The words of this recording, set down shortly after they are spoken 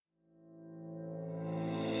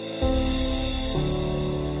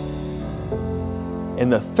in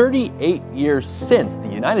the 38 years since, the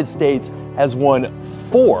United States has won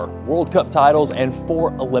 4 World Cup titles and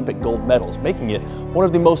 4 Olympic gold medals, making it one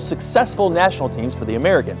of the most successful national teams for the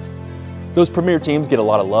Americans. Those premier teams get a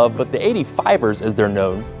lot of love, but the 85ers, as they're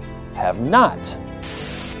known, have not.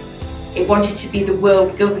 It wanted to be the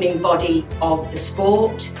world governing body of the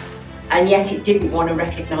sport, and yet it didn't want to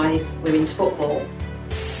recognise women's football.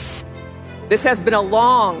 This has been a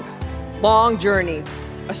long, long journey,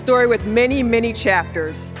 a story with many, many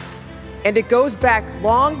chapters. And it goes back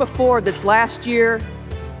long before this last year,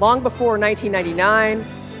 long before 1999.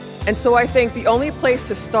 And so I think the only place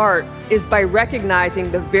to start is by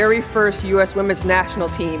recognizing the very first U.S. women's national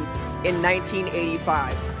team in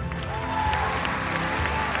 1985.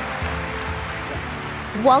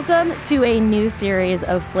 Welcome to a new series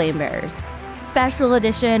of Flame Bearers, special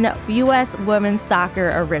edition U.S. Women's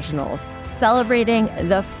Soccer Originals, celebrating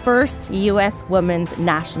the first U.S. women's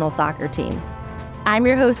national soccer team. I'm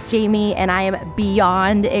your host, Jamie, and I am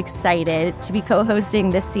beyond excited to be co-hosting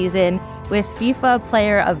this season with FIFA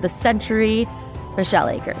Player of the Century, Michelle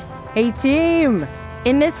Akers. Hey, team!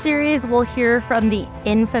 In this series, we'll hear from the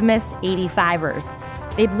infamous 85ers.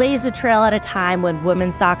 They blazed a trail at a time when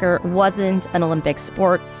women's soccer wasn't an Olympic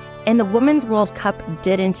sport, and the Women's World Cup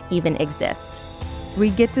didn't even exist. We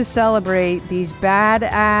get to celebrate these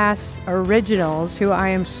badass originals who I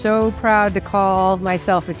am so proud to call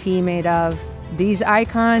myself a teammate of. These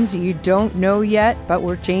icons you don't know yet, but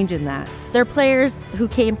we're changing that. They're players who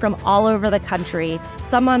came from all over the country,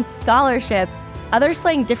 some on scholarships, others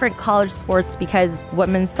playing different college sports because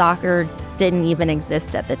women's soccer didn't even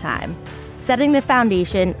exist at the time, setting the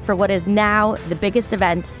foundation for what is now the biggest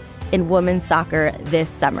event in women's soccer this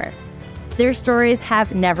summer. Their stories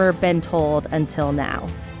have never been told until now.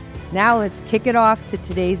 Now let's kick it off to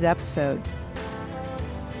today's episode.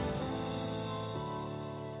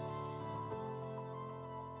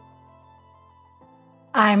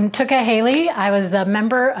 I'm Tucka Healy. I was a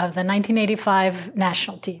member of the 1985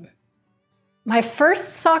 national team. My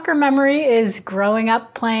first soccer memory is growing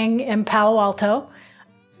up playing in Palo Alto.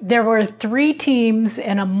 There were 3 teams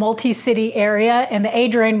in a multi-city area, and the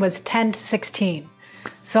age range was 10 to 16.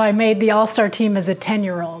 So I made the all-star team as a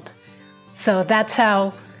 10-year-old. So that's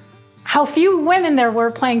how few women there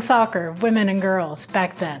were playing soccer, women and girls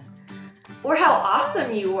back then. Or how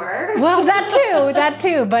awesome you were. Well, that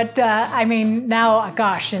too. But I mean, now,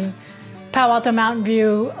 gosh, in Palo Alto, Mountain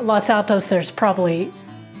View, Los Altos, there's probably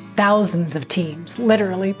thousands of teams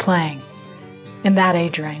literally playing in that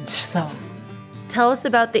age range. So Tell us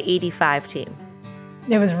about the 85 team.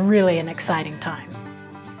 It was really an exciting time.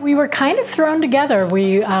 We were kind of thrown together.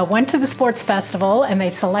 We went to the sports festival and they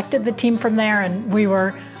selected the team from there, and we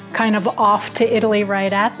were kind of off to Italy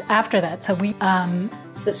right after that. So we...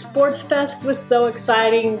 The Sports Fest was so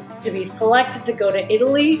exciting. To be selected to go to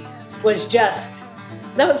Italy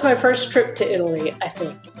that was my first trip to Italy, I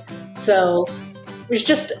think. So it was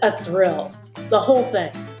just a thrill, the whole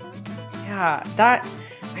thing. Yeah,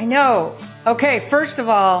 I know. Okay, first of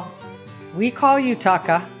all, we call you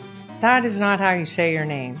Tucka. That is not how you say your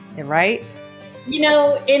name, right? You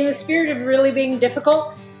know, in the spirit of really being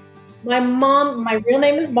difficult, my real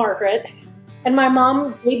name is Margaret, and my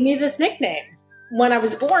mom gave me this nickname when I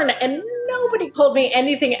was born, and nobody called me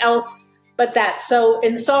anything else but that. So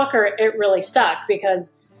in soccer, it really stuck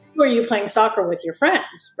because who are you playing soccer with your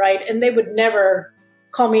friends, right? And they would never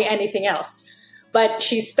call me anything else. But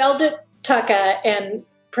she spelled it Tucka and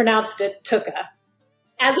pronounced it Tucka.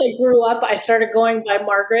 As I grew up, I started going by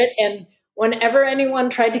Margaret, and whenever anyone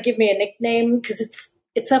tried to give me a nickname, because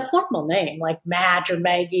it's a formal name, like Madge or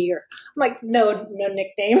Maggie, or I'm like, no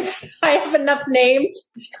nicknames. I have enough names.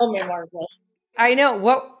 Just call me Margaret. I know.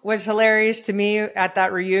 What was hilarious to me at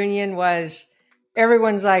that reunion was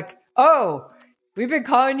everyone's like, oh, we've been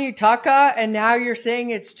calling you Tucka and now you're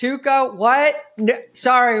saying it's Tucka. What? No,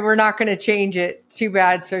 sorry, we're not going to change it. Too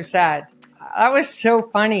bad. So sad. That was so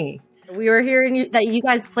funny. We were hearing that you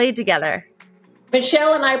guys played together.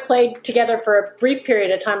 Michelle and I played together for a brief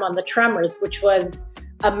period of time on the Tremors, which was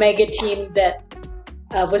a mega team that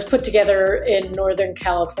was put together in Northern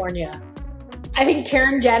California. I think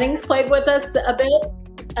Karen Jennings played with us a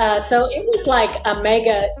bit. So it was like a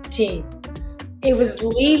mega team. It was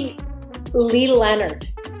Lee Leonard,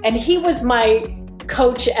 and he was my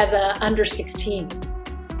coach as a under 16.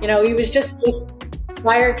 You know, he was just this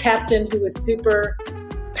fire captain who was super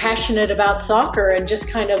passionate about soccer and just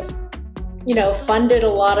kind of, you know, funded a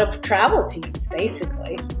lot of travel teams,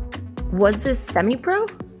 basically. Was this semi-pro?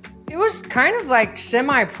 It was kind of like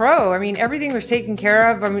semi-pro. I mean, everything was taken care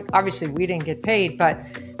of. I mean, obviously we didn't get paid, but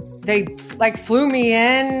They like flew me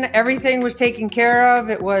in. Everything was taken care of.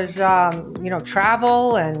 It was,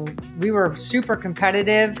 travel, and we were super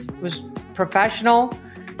competitive. It was professional.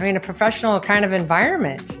 I mean, a professional kind of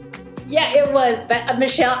environment. Yeah, it was. But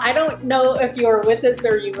Michelle, I don't know if you were with us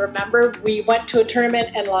or you remember, we went to a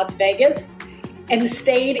tournament in Las Vegas and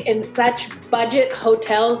stayed in such budget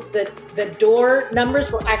hotels that the door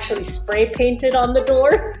numbers were actually spray painted on the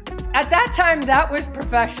doors. At that time, that was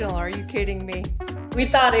professional. Are you kidding me? We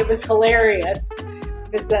thought it was hilarious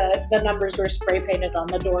that the numbers were spray painted on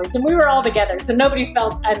the doors. And we were all together, so nobody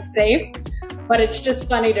felt unsafe. But it's just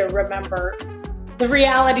funny to remember the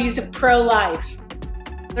realities of pro life.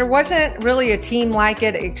 There wasn't really a team like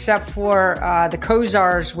it except for the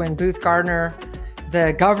Kozars when Booth Gardner,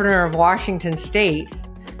 the governor of Washington State,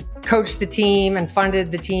 coached the team and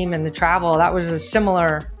funded the team and the travel. That was a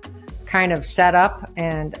similar kind of setup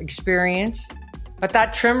and experience. But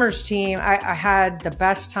that Trimmers team, I had the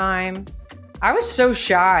best time. I was so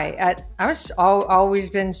shy. I was always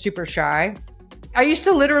been super shy. I used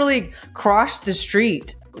to literally cross the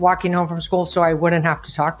street walking home from school so I wouldn't have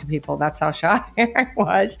to talk to people. That's how shy I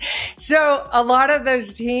was. So a lot of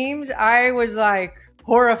those teams, I was like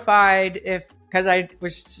horrified because I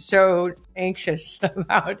was so anxious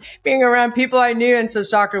about being around people I knew. And so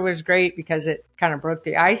soccer was great because it kind of broke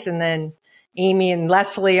the ice. And then Amy and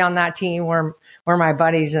Leslie on that team were my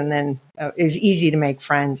buddies. And then it was easy to make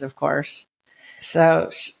friends, of course. So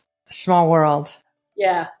small world.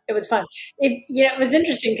 Yeah, it was fun. It was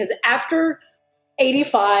interesting because after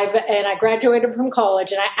 85 and I graduated from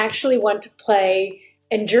college and I actually went to play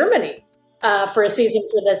in Germany for a season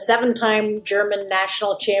for the 7-time German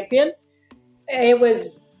national champion. It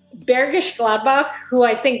was Bergisch Gladbach, who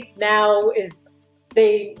I think now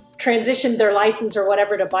they transitioned their license or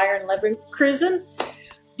whatever to Bayern Leverkusen.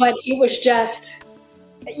 But it was just,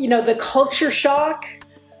 the culture shock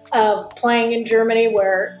of playing in Germany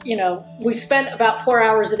where, we spent about 4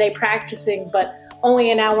 hours a day practicing, but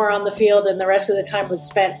only an hour on the field and the rest of the time was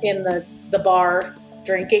spent in the bar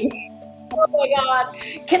drinking. Oh my God.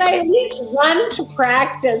 Can I at least run to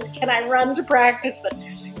practice? But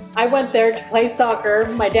I went there to play soccer.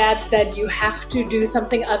 My dad said, you have to do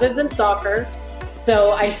something other than soccer.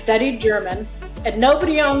 So I studied German and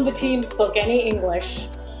nobody on the team spoke any English.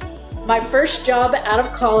 My first job out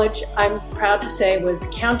of college, I'm proud to say, was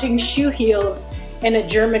counting shoe heels in a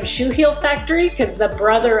German shoe heel factory because the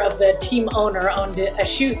brother of the team owner owned a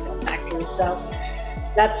shoe heel factory. So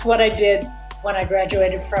that's what I did when I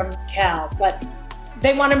graduated from Cal. But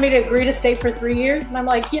they wanted me to agree to stay for 3 years. And I'm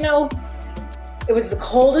like, it was the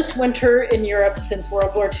coldest winter in Europe since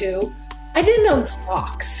World War II. I didn't own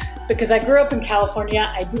socks because I grew up in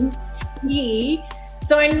California. I didn't ski,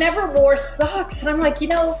 so I never wore socks. And I'm like,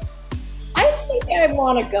 I think I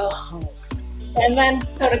want to go home. And then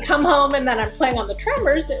so to come home and then I'm playing on the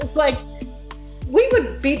Tremors, it was like we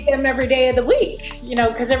would beat them every day of the week,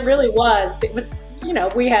 because it really was. It was,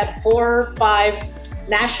 we had 4 or 5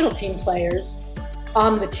 national team players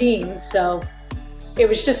on the team. So it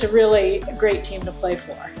was just a really great team to play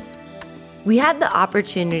for. We had the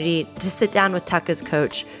opportunity to sit down with Tucka's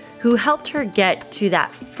coach, who helped her get to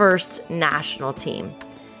that first national team.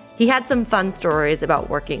 He had some fun stories about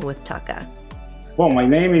working with Tucka. Well, my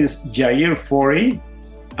name is Jair Fori.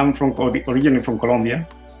 I'm originally from Colombia.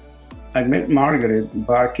 I met Margaret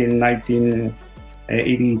back in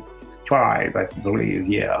 1985, I believe,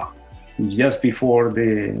 just before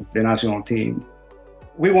the national team.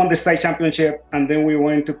 We won the state championship, and then we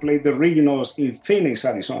went to play the regionals in Phoenix,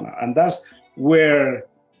 Arizona. And that's where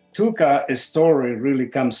Tucka's story really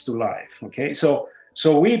comes to life, okay? So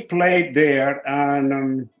we played there,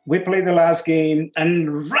 and we played the last game.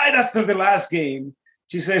 And right after the last game,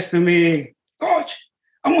 she says to me, Coach,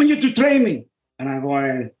 I want you to train me. And I'm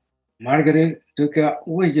going, Margaret, Tucka,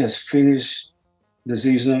 we just finished the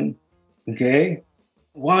season, okay?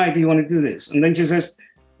 Why do you want to do this? And then she says,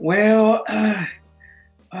 well, I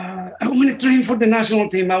want to train for the national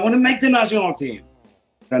team. I want to make the national team.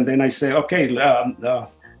 And then I say, okay,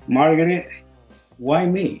 Margaret, why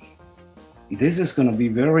me? This is going to be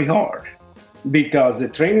very hard because the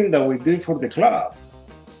training that we do for the club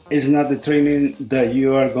is not the training that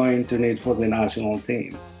you are going to need for the national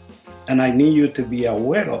team. And I need you to be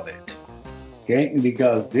aware of it, okay?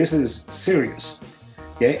 Because this is serious,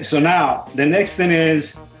 okay? So now the next thing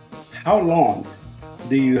is, how long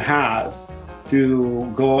do you have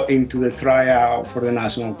to go into the tryout for the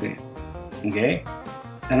national team, okay?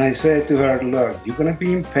 And I said to her, look, you're gonna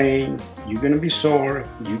be in pain, you're gonna be sore,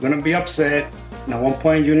 you're gonna be upset, and at one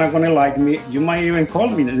point you're not gonna like me, you might even call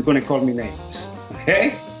me, you're gonna call me names,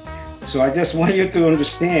 okay? So I just want you to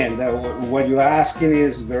understand that what you're asking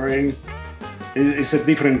is it's a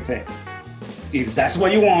different thing. If that's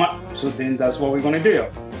what you want, so then that's what we're gonna do.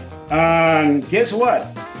 And guess what?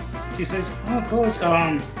 She says, "Oh, coach,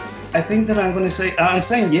 I think that I'm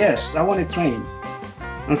saying yes. I want to train."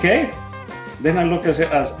 Okay. Then I look at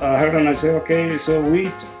her and I say, "Okay, so we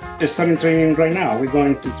starting training right now. We're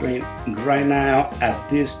going to train right now at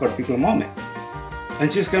this particular moment."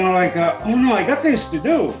 And she's kind of like, "Oh no, I got things to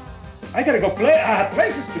do. I gotta go play. I have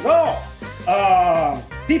places to go,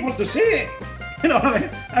 people to see." You know what I mean?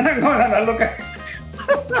 And I'm going and I look at,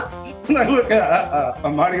 and I look at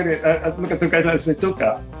Margaret. I look at Tucka and I say,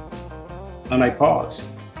 "Tucka," and I pause.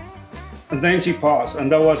 And then she paused,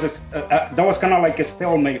 and that was kind of like a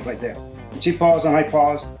stalemate right there. She paused, and I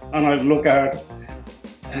paused, and I look at her,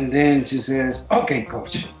 and then she says, "Okay,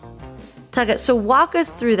 coach." Tucka, so walk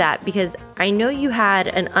us through that, because I know you had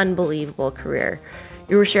an unbelievable career.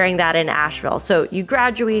 You were sharing that in Asheville. So you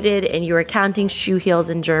graduated and you were counting shoe heels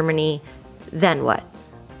in Germany. Then what?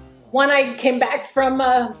 When I came back from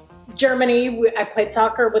Germany, I played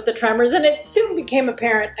soccer with the Tremors, and it soon became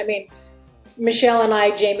apparent. I mean, Michelle and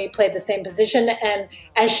I, Jamie, played the same position, and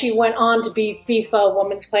as she went on to be FIFA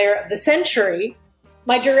Women's Player of the Century,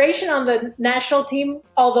 my duration on the national team,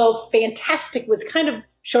 although fantastic, was kind of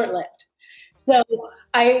short-lived. So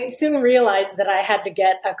I soon realized that I had to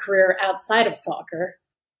get a career outside of soccer.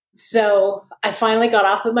 So I finally got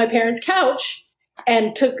off of my parents' couch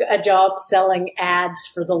and took a job selling ads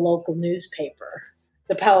for the local newspaper,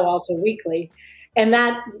 the Palo Alto Weekly. And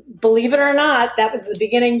that, believe it or not, that was the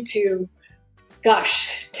beginning to,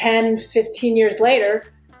 10, 15 years later,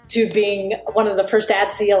 to being one of the first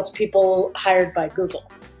ad salespeople hired by Google.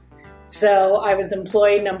 So I was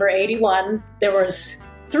employee number 81. There was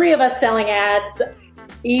 3 of us selling ads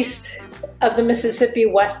east of the Mississippi,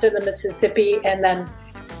 west of the Mississippi, and then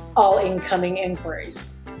all incoming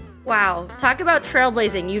inquiries. Wow. Talk about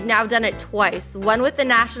trailblazing. You've now done it twice, one with the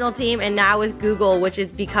national team and now with Google, which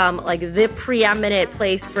has become like the preeminent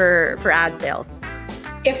place for ad sales.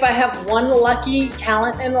 If I have one lucky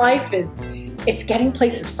talent in life, it's getting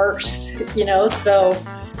places first, so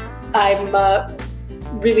I'm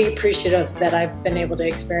really appreciative that I've been able to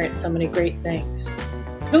experience so many great things.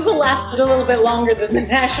 Google lasted a little bit longer than the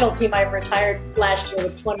national team. I retired last year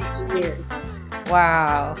with 22 years.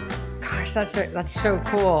 Wow. Gosh, that's so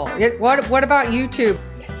cool. What about YouTube?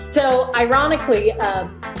 So ironically,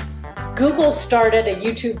 Google started a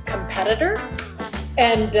YouTube competitor,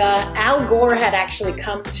 and Al Gore had actually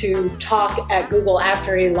come to talk at Google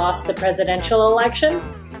after he lost the presidential election,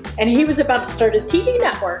 and he was about to start his TV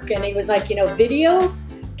network, and he was like, video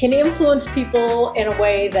can influence people in a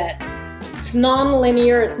way that it's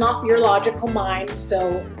non-linear, it's not your logical mind,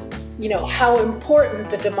 so how important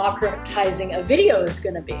the democratizing of video is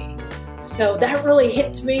going to be. So that really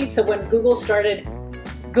hit me. So when Google started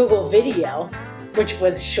Google Video, which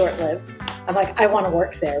was short-lived, I'm like, I want to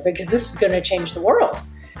work there because this is going to change the world.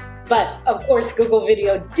 But of course, Google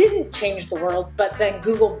Video didn't change the world, but then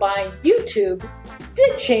Google buying YouTube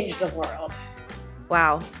did change the world.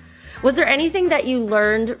 Wow. Was there anything that you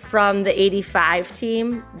learned from the 85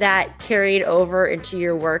 team that carried over into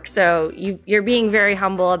your work? So you're being very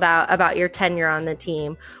humble about your tenure on the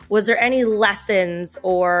team. Was there any lessons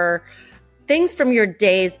or things from your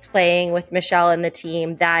days playing with Michelle and the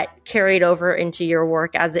team that carried over into your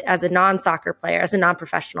work as a non-soccer player, as a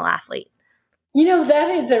non-professional athlete? That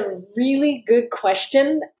is a really good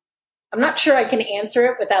question. I'm not sure I can answer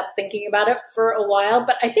it without thinking about it for a while,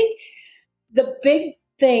 but I think the big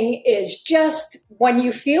thing is just when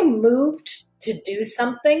you feel moved to do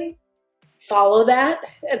something, follow that.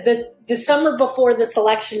 The summer before the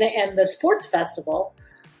selection and the sports festival,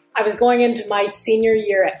 I was going into my senior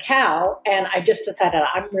year at Cal, and I just decided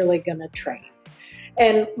I'm really going to train.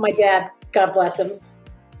 And my dad, God bless him,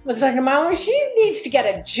 was like, "Mom, she needs to get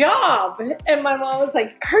a job." And my mom was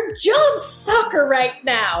like, "Her job's soccer right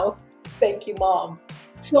now." Thank you, Mom.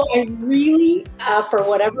 So I really, for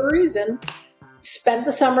whatever reason, spent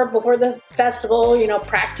the summer before the festival,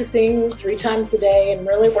 practicing 3 times a day and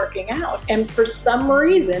really working out. And for some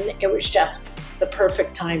reason, it was just the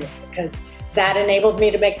perfect timing because that enabled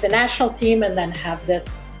me to make the national team and then have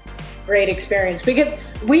this great experience. Because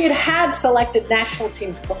we had selected national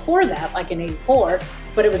teams before that, like in '84,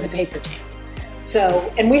 but it was a paper team.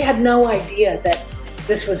 So, and we had no idea that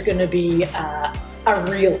this was going to be a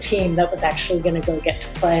real team that was actually going to go get to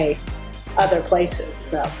play other places.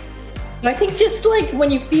 So I think just like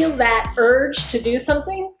when you feel that urge to do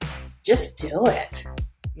something, just do it.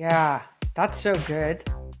 Yeah, that's so good.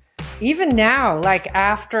 Even now, like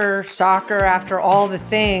after soccer, after all the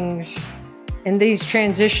things, in these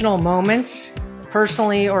transitional moments,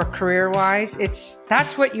 personally or career-wise,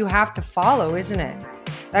 that's what you have to follow, isn't it?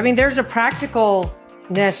 I mean, there's a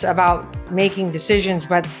practicalness about making decisions,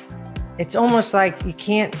 but it's almost like you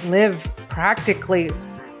can't live practically.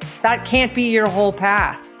 That can't be your whole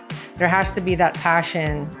path. There has to be that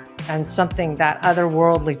passion and something, that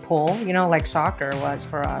otherworldly pull, like soccer was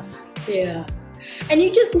for us. Yeah. And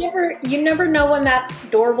you never know when that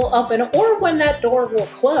door will open or when that door will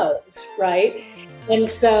close, right? And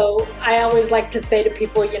so I always like to say to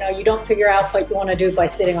people, you don't figure out what you want to do by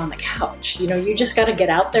sitting on the couch. You just got to get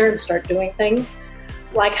out there and start doing things.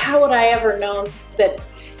 Like, how would I ever known that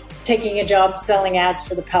taking a job selling ads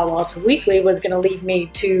for the Palo Alto Weekly was going to lead me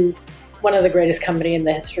to one of the greatest companies in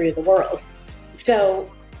the history of the world?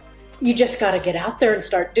 So you just got to get out there and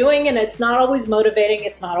start doing, and it's not always motivating.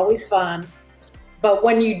 It's not always fun. But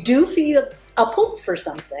when you do feel a pull for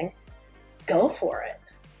something, go for it.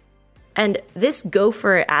 And this go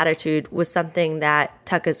for it attitude was something that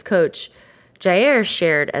Tucka's coach, Jair,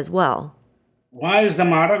 shared as well. Why is the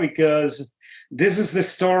matter? Because this is the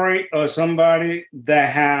story of somebody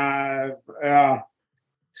that have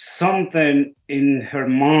something in her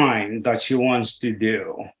mind that she wants to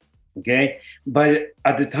do, okay? But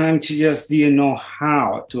at the time, she just didn't know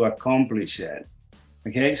how to accomplish it,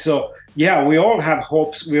 okay? So, yeah, we all have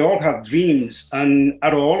hopes, we all have dreams, and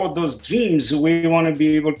out of all of those dreams, we want to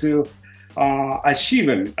be able to achieve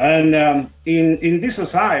them. And in this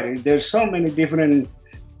society, there's so many different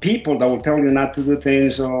people that will tell you not to do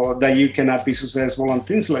things or that you cannot be successful and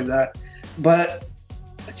things like that. But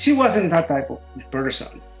she wasn't that type of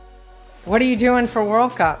person. What are you doing for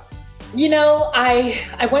World Cup?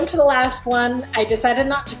 I went to the last one. I decided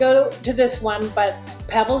not to go to this one, but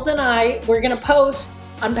Pebbles and we're going to post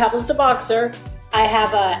on Pebbles to Boxer. I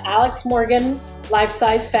have a Alex Morgan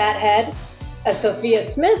life-size fat head, a Sophia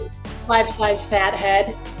Smith life-size fat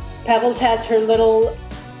head. Pebbles has her little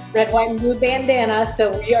red, white, and blue bandana,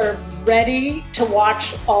 so we are ready to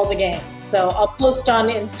watch all the games. So I'll post on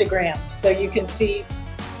Instagram so you can see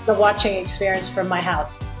the watching experience from my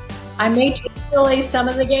house. I may delay some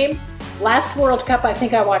of the games. Last World Cup, I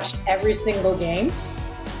think I watched every single game.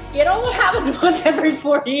 It only happens once every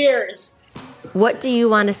 4 years. What do you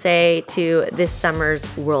want to say to this summer's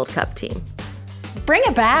World Cup team? Bring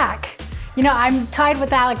it back. I'm tied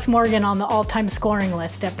with Alex Morgan on the all-time scoring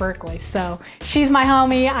list at Berkeley, so she's my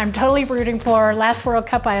homie. I'm totally rooting for her. Last World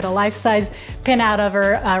Cup, I had a life-size pin out of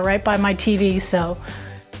her right by my TV, so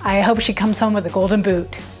I hope she comes home with a golden boot.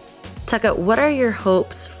 Tucka, what are your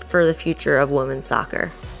hopes for the future of women's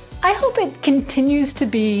soccer? I hope it continues to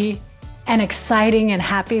be an exciting and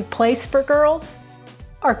happy place for girls.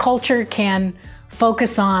 Our culture can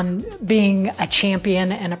focus on being a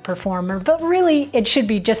champion and a performer, but really it should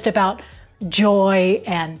be just about joy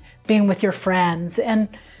and being with your friends and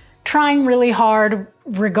trying really hard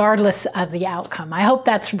regardless of the outcome. I hope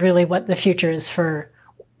that's really what the future is for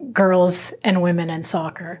girls and women in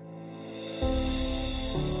soccer.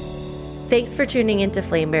 Thanks for tuning into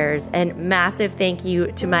Flame Bearers, and massive thank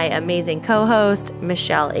you to my amazing co-host,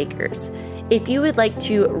 Michelle Akers. If you would like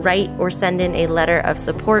to write or send in a letter of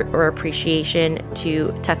support or appreciation to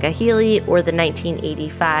Tucka Healy or the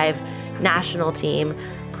 1985 national team,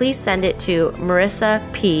 please send it to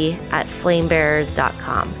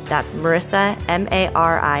marissap@flamebearers.com. That's Marissa,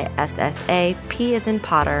 Marissa, P as in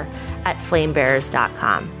Potter,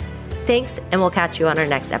 @flamebearers.com. Thanks, and we'll catch you on our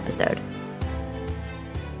next episode.